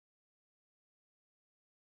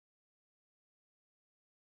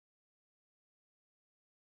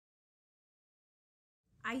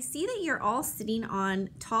I see that you're all sitting on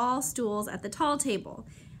tall stools at the tall table.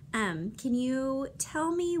 Can you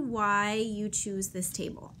tell me why you choose this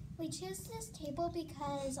table? We choose this table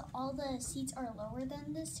because all the seats are lower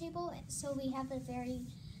than this table, so we have a very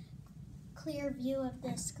clear view of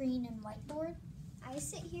the screen and whiteboard. I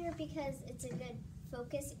sit here because it's a good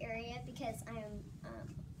focus area because I'm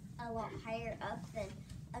a lot higher up than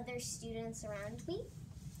other students around me.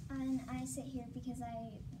 And I sit here because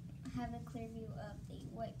I have a clear view of the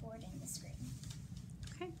whiteboard and the screen.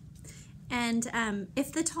 Okay. And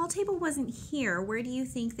if the tall table wasn't here, where do you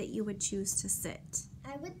think that you would choose to sit?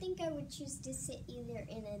 I would think I would choose to sit either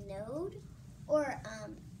in a node or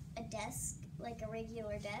a desk, like a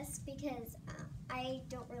regular desk, because I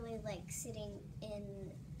don't really like sitting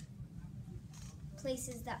in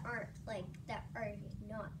places that are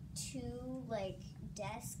not too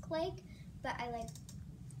desk-like, but I like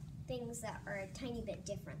things that are a tiny bit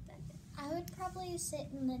different than it. I would probably sit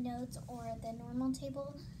in the nodes or the normal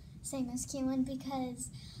table, same as Keelan, because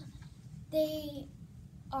they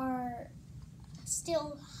are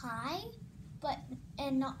still high,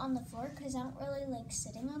 and not on the floor, because I don't really like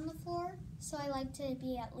sitting on the floor, so I like to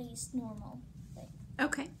be at least normal.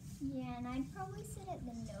 Okay. Yeah, and I'd probably sit at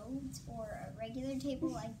the nodes or a regular table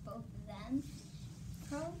like both of them,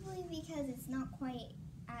 probably because it's not quite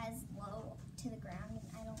as low to the ground, and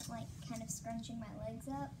I don't like kind of scrunching my legs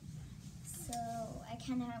up, so I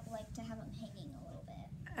kind of like to have them hanging a little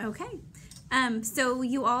bit. Okay. So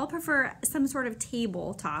you all prefer some sort of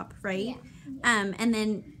tabletop, right? Yeah. And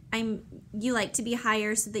then you like to be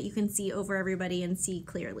higher so that you can see over everybody and see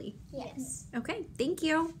clearly. Yes. Okay, thank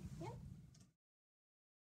you.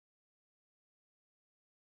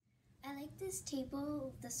 I like this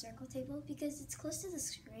table, the circle table, because it's close to the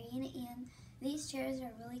screen and these chairs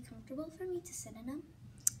are really comfortable for me to sit in them.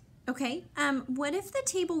 Okay, what if the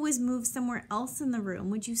table was moved somewhere else in the room?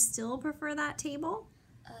 Would you still prefer that table?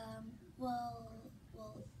 Well,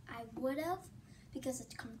 I would have because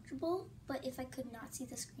it's comfortable, but if I could not see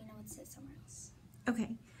the screen, I would sit somewhere else.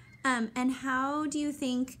 Okay, and how do you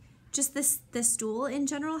think, just the stool in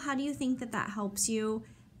general, how do you think that helps you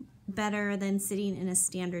better than sitting in a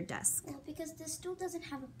standard desk? Well, because the stool doesn't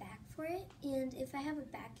have a back for it, and if I have a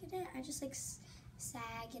back in it, I just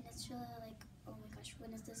sag, and it's really like, oh my gosh,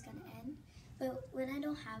 when is this gonna end? But when I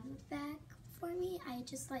don't have a back for me, I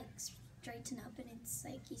just straighten up, and it's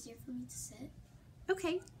easier for me to sit.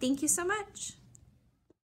 Okay, thank you so much.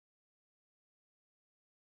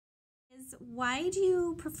 Why do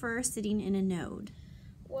you prefer sitting in a node?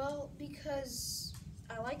 Well, because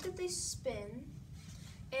I like that they spin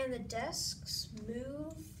and the desks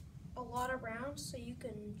move a lot around, so you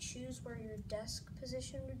can choose where your desk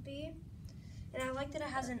position would be. And I like that it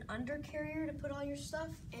has an undercarrier to put all your stuff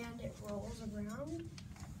and it rolls around.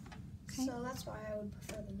 Okay. So that's why I would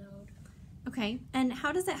prefer the node. Okay, and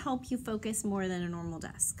how does it help you focus more than a normal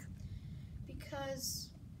desk? Because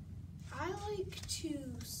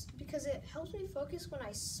because it helps me focus when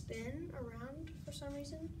I spin around for some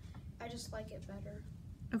reason. I just like it better.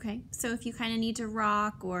 Okay, so if you kind of need to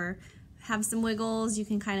rock or have some wiggles, you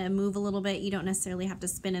can kind of move a little bit. You don't necessarily have to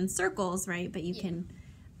spin in circles, right? But you can.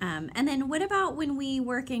 And then what about when we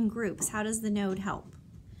work in groups? How does the node help?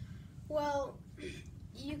 Well,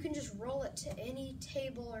 you can just roll it to any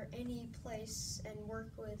table or any place and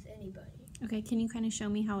work with anybody. Okay, can you kind of show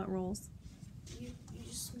me how it rolls? You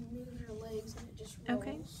just move your legs and it just rolls.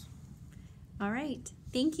 Okay. All right,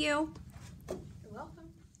 thank you. You're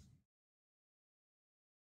welcome.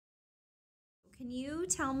 Can you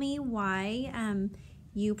tell me why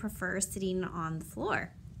you prefer sitting on the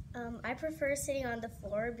floor? I prefer sitting on the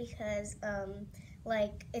floor because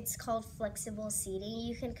it's called flexible seating.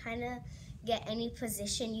 You can kind of get any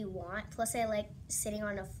position you want. Plus I like sitting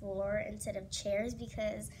on a floor instead of chairs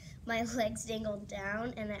because my legs dangle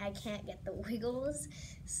down and I can't get the wiggles.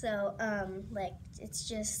 So it's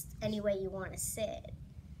just any way you want to sit.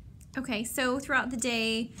 Okay, so throughout the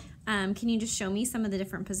day, can you just show me some of the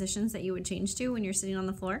different positions that you would change to when you're sitting on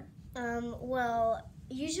the floor? Well,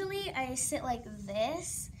 usually I sit like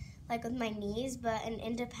this, with my knees, but in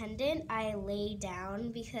independent, I lay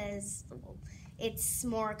down because it's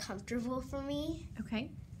more comfortable for me.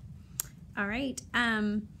 Okay. All right.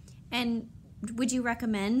 And would you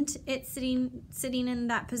recommend it sitting in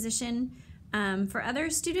that position for other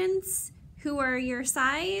students who are your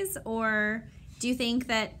size, or do you think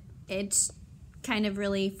that it's kind of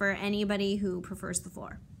really for anybody who prefers the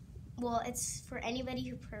floor? Well, it's for anybody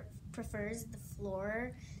who prefers the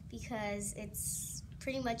floor because it's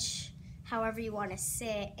pretty much however you want to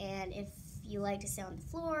sit, and if you like to sit on the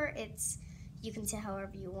floor, you can sit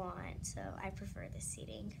however you want. So I prefer this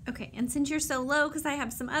seating. Okay, and since you're so low, because I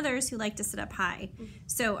have some others who like to sit up high,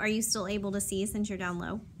 so are you still able to see since you're down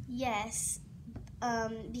low? Yes,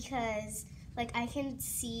 because like I can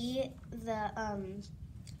see the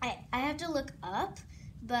I have to look up,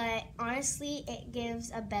 but honestly it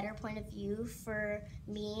gives a better point of view for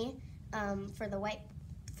me, for the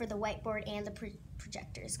whiteboard and the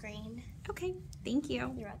projector screen. Okay, thank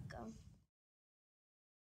you. You're welcome.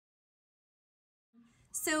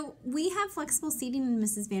 So we have flexible seating in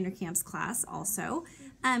Mrs. Vanderkamp's class also.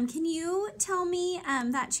 Can you tell me,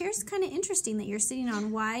 that chair's kind of interesting that you're sitting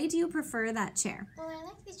on. Why do you prefer that chair? Well, I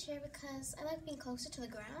like the chair because I like being closer to the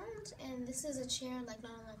ground, and this is a chair like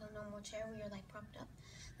not like a normal chair where you're like propped up.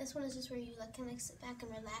 This one is just where you like can like sit back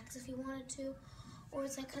and relax if you wanted to, or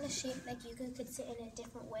it's like kind of shaped like you could sit in it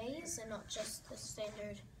different ways and not just the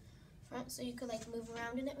standard front, so you could like move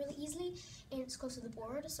around in it really easily, and it's close to the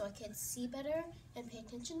board so I could see better and pay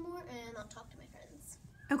attention more and not talk to my friends.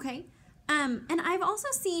 Okay, and I've also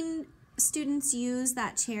seen students use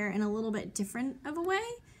that chair in a little bit different of a way.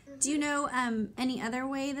 Do you know any other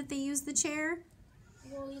way that they use the chair?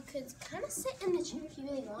 Well, you could kind of sit in the chair if you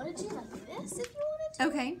really wanted to, like this if you wanted to.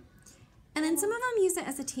 Okay, and then some of them use it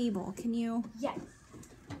as a table. Can you? Yeah.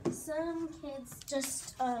 Some kids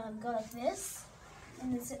just go like this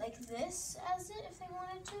and then sit like this as it if they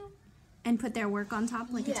wanted to. And put their work on top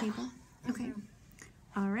like a Yeah. table? Okay.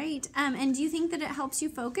 All right. And do you think that it helps you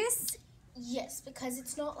focus? Yes, because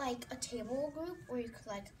it's not like a table group where you could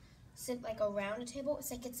like sit like around a table. It's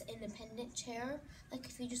like it's an independent chair. Like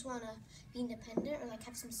if you just want to be independent or like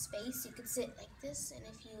have some space, you could sit like this. And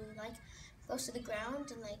if you like close to the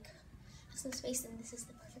ground and like have some space, then this is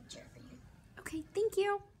the perfect chair for you. Okay, thank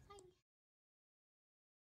you.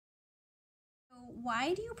 So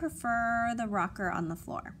why do you prefer the rocker on the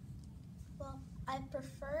floor? Well, I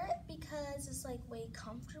prefer it because it's like way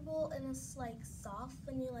comfortable and it's like soft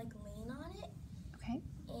when you like lean on it. Okay.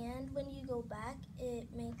 And when you go back, it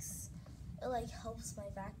like helps my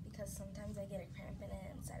back because sometimes I get a cramp in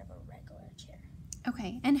it instead of a regular chair.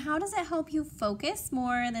 Okay, and how does it help you focus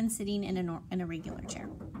more than sitting in a regular chair?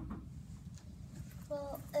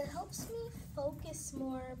 Well, it helps me focus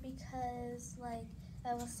more because, like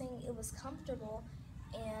I was saying, it was comfortable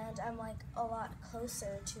and I'm like a lot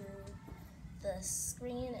closer to the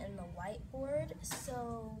screen and the whiteboard.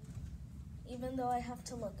 So even though I have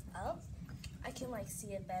to look up, I can like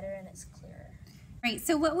see it better and it's clearer. Right,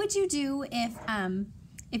 so what would you do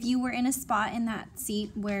if you were in a spot in that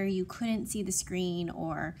seat where you couldn't see the screen,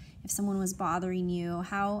 or if someone was bothering you?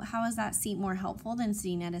 How is that seat more helpful than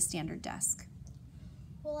sitting at a standard desk?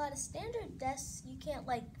 Well, at a standard desk, you can't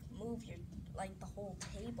like move your the whole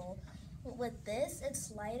table. But with this,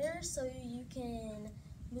 it's lighter, so you can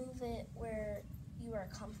move it where you are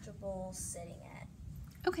comfortable sitting at.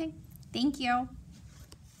 Okay, thank you.